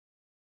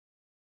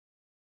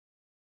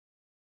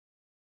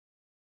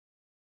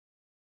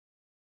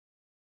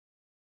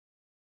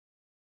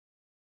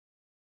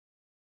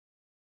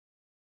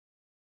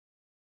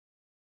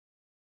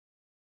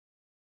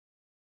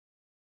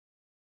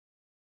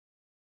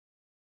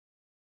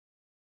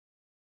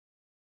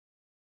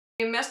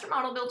A master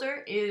model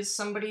builder is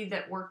somebody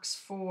that works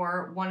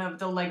for one of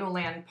the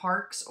Legoland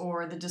parks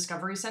or the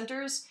Discovery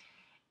Centers,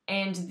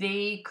 and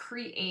they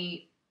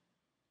create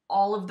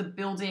all of the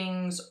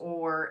buildings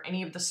or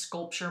any of the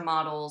sculpture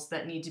models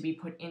that need to be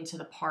put into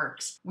the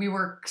parks. We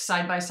work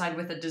side by side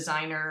with a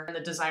designer, and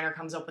the designer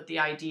comes up with the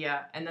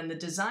idea, and then the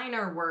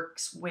designer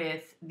works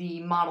with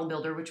the model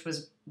builder, which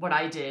was what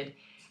I did,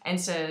 and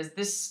says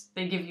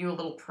they give you a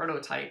little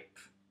prototype,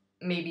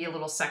 maybe a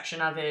little section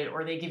of it,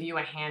 or they give you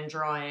a hand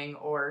drawing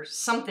or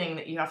something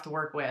that you have to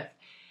work with.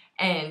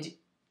 And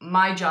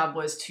my job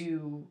was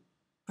to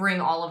bring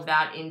all of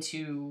that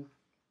into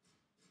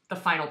the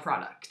final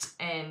product.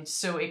 And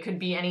so it could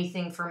be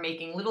anything from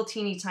making little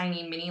teeny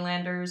tiny mini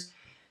landers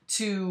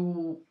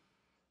to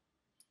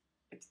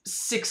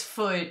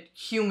 6-foot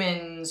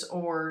humans,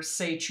 or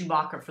say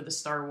Chewbacca for the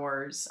Star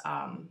Wars.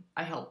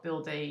 I helped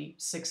build a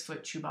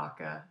 6-foot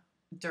Chewbacca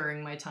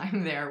during my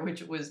time there,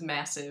 which was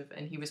massive,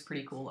 and he was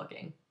pretty cool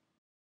looking.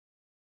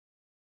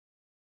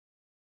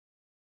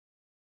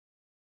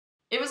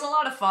 It was a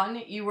lot of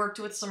fun. You worked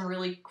with some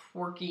really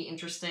quirky,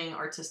 interesting,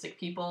 artistic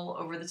people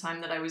over the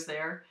time that I was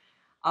there.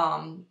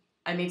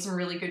 I made some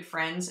really good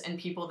friends and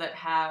people that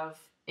have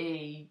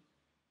a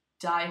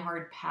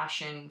die-hard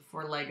passion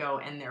for Lego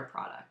and their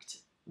product,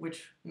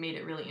 which made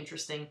it really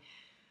interesting.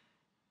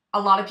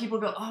 A lot of people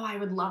go, oh, I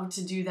would love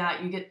to do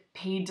that. You get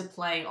paid to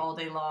play all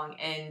day long.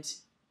 And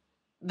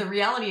the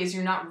reality is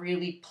you're not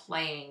really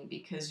playing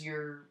because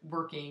you're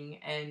working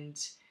and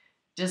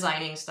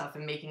designing stuff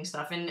and making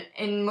stuff.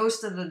 And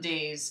most of the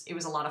days it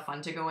was a lot of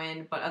fun to go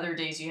in, but other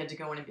days you had to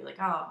go in and be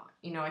like, oh,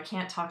 you know, I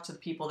can't talk to the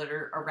people that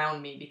are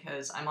around me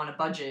because I'm on a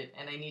budget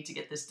and I need to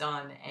get this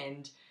done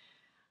and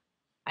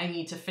I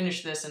need to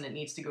finish this and it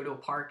needs to go to a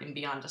park and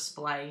be on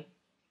display.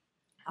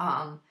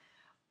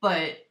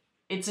 But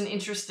it's an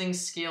interesting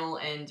skill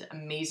and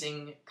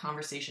amazing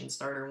conversation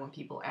starter when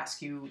people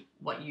ask you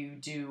what you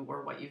do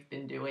or what you've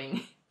been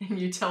doing and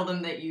you tell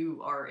them that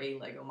you are a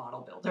Lego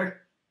model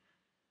builder.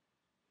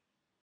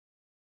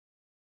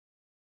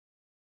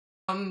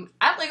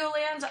 At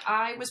Legoland,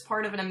 I was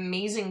part of an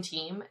amazing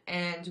team,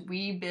 and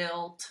we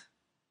built,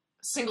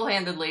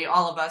 single-handedly,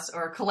 all of us,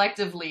 or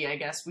collectively, I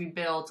guess, we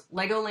built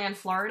Legoland,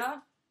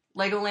 Florida,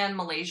 Legoland,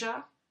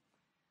 Malaysia.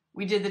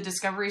 We did the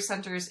Discovery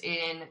Centers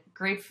in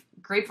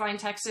Grapevine,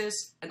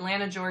 Texas,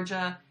 Atlanta,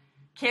 Georgia,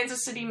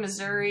 Kansas City,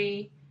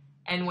 Missouri,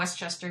 and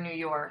Westchester, New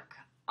York.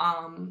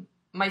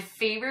 My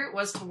favorite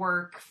was to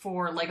work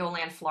for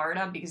Legoland,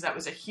 Florida, because that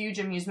was a huge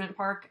amusement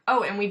park.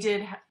 Oh, and we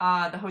did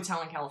the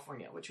hotel in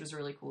California, which was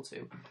really cool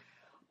too.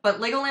 But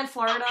Legoland,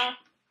 Florida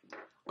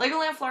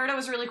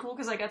was really cool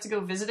because I got to go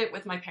visit it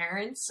with my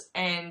parents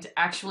and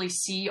actually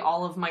see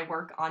all of my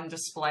work on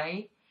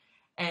display.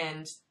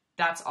 And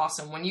that's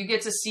awesome. When you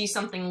get to see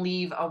something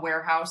leave a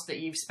warehouse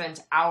that you've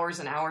spent hours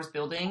and hours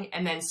building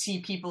and then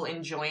see people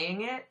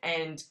enjoying it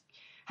and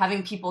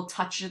having people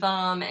touch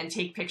them and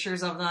take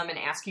pictures of them and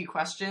ask you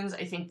questions,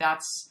 I think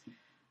that's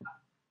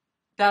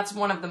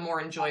one of the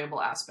more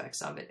enjoyable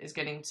aspects of it, is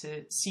getting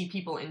to see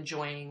people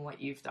enjoying what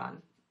you've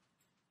done.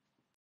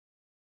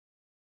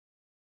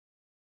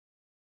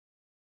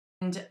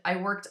 And I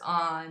worked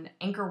on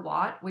Angkor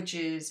Wat, which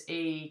is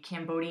a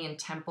Cambodian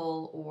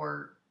temple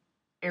or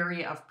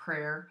area of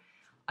prayer,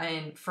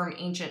 and from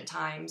ancient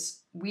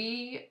times.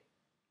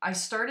 I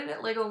started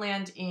at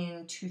Legoland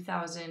in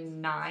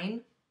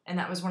 2009. And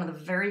that was one of the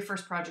very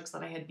first projects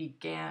that I had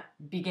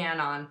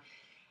began on.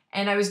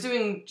 And I was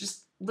doing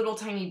just little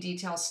tiny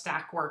detail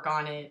stack work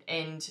on it.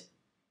 And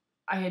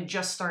I had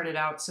just started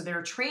out. So they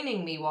were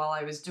training me while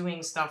I was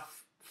doing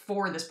stuff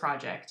for this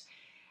project.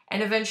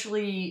 And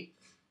eventually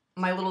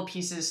my little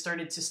pieces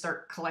started to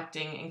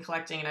collecting.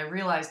 And I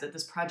realized that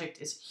this project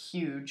is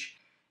huge.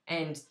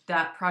 And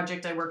that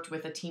project, I worked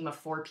with a team of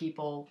 4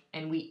 people.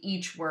 And we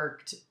each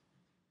worked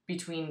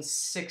between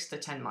 6 to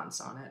 10 months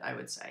on it, I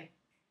would say.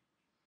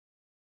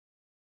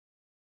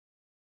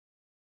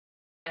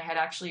 I had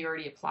actually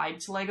already applied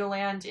to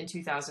Legoland in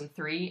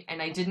 2003,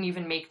 and I didn't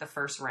even make the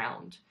first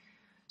round.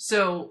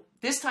 So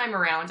this time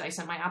around, I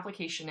sent my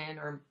application in,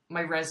 or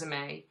my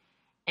resume,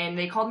 and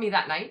they called me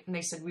that night, and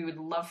they said, we would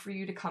love for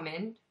you to come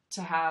in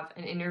to have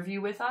an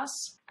interview with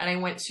us. And I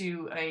went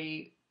to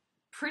a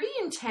pretty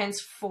intense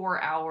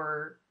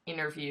 4-hour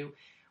interview.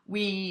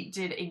 We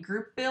did a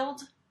group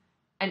build,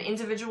 an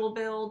individual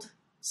build,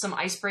 some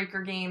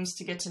icebreaker games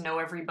to get to know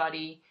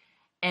everybody,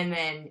 and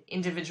then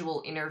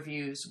individual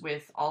interviews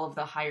with all of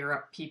the higher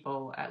up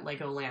people at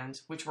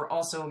Legoland, which were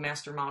also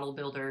master model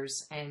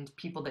builders and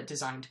people that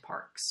designed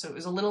parks. So it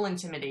was a little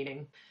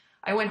intimidating.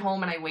 I went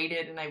home and I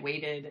waited,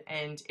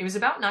 and it was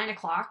about 9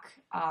 o'clock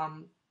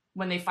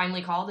when they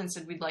finally called and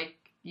said, we'd like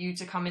you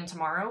to come in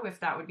tomorrow, if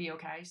that would be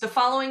okay. The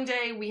following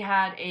day, we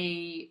had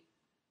a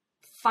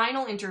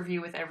final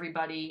interview with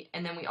everybody,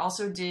 and then we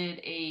also did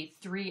a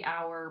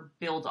 3-hour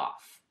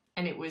build-off,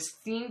 and it was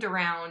themed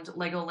around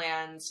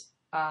Legoland's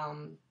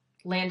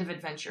Land of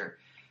Adventure.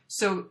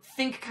 So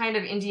think kind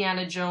of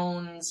Indiana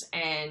Jones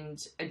and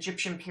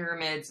Egyptian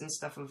pyramids and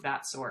stuff of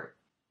that sort.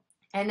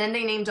 And then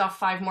they named off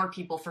 5 more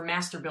people for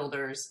master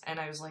builders, and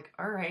I was like,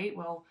 all right,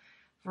 well,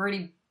 I've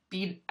already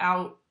beat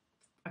out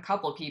a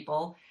couple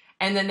people.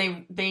 And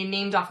then they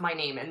named off my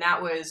name, and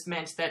that was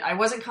meant that I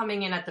wasn't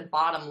coming in at the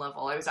bottom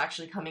level. I was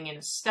actually coming in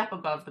a step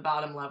above the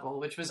bottom level,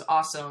 which was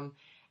awesome.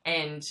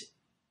 And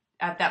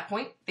at that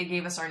point, they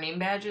gave us our name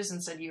badges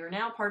and said, "You are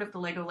now part of the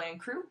Legoland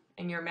crew,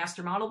 and you're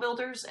master model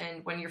builders.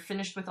 And when you're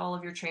finished with all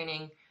of your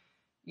training,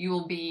 you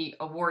will be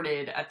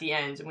awarded at the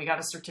end." And we got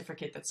a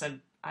certificate that said,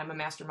 "I'm a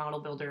master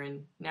model builder,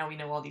 and now we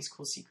know all these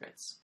cool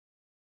secrets."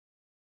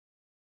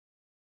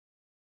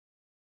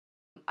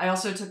 I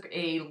also took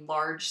a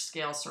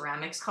large-scale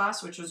ceramics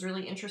class, which was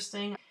really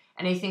interesting.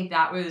 And I think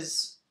that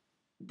was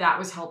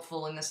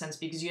helpful in the sense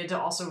because you had to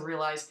also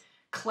realize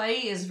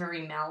clay is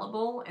very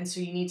malleable, and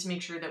so you need to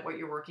make sure that what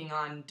you're working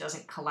on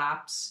doesn't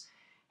collapse,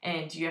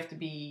 and you have to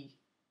be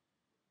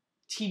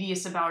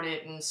tedious about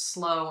it and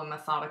slow and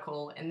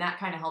methodical, and that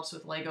kind of helps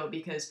with Lego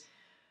because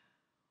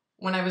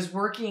when I was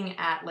working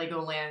at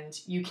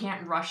Legoland, you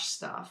can't rush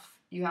stuff.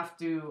 You have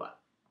to,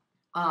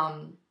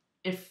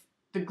 if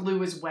the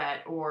glue is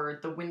wet or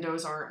the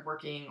windows aren't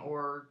working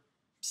or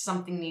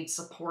something needs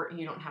support and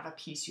you don't have a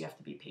piece, you have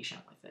to be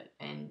patient with it.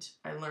 And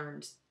I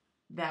learned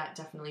that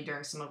definitely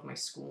during some of my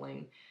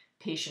schooling.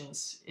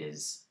 Patience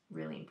is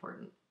really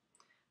important.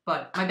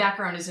 But my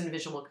background is in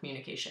visual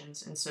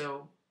communications, and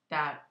so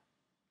that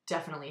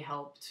definitely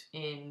helped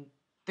in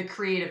the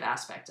creative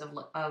aspect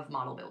of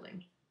model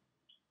building.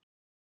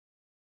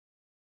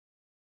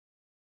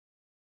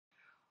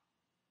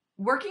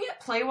 Working at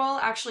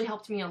Playwell actually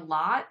helped me a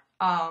lot.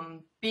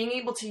 Being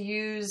able to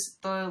use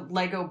the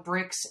Lego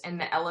bricks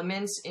and the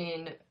elements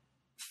in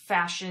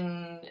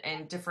fashion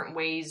and different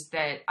ways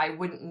that I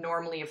wouldn't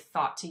normally have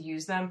thought to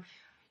use them.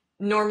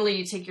 Normally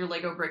you take your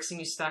Lego bricks and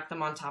you stack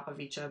them on top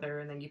of each other,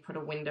 and then you put a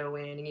window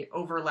in and you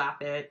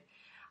overlap it.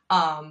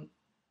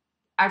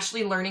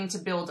 Actually learning to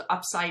build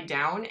upside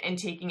down and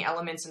taking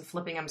elements and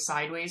flipping them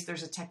sideways.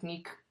 There's a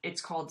technique,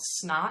 it's called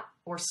snot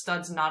or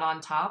studs not on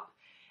top.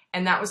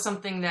 And that was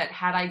something that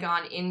had I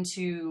gone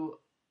into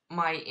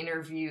my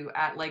interview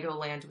at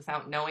Legoland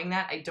without knowing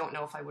that, I don't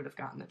know if I would have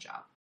gotten the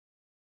job.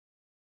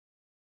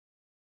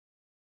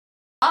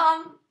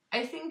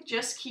 I think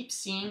just keep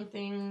seeing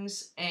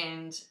things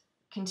and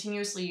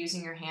continuously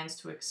using your hands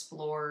to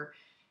explore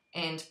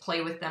and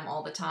play with them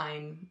all the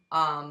time.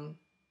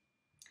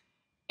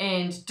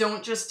 And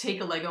don't just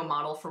take a Lego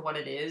model for what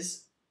it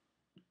is.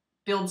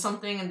 Build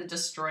something and then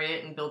destroy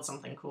it and build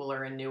something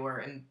cooler and newer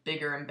and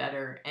bigger and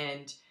better.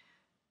 And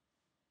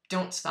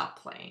don't stop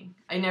playing.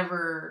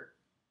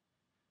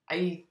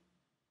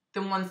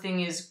 The one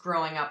thing is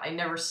growing up, I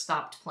never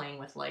stopped playing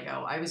with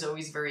Lego. I was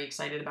always very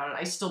excited about it.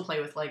 I still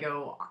play with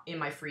Lego in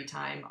my free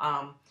time.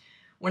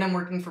 When I'm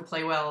working for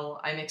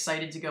Playwell, I'm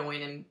excited to go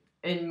in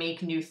and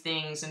make new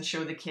things and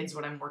show the kids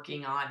what I'm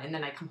working on. And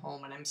then I come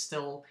home and I'm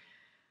still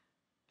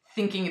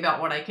thinking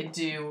about what I could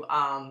do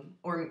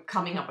or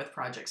coming up with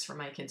projects for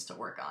my kids to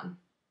work on.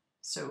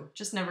 So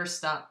just never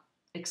stop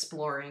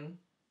exploring.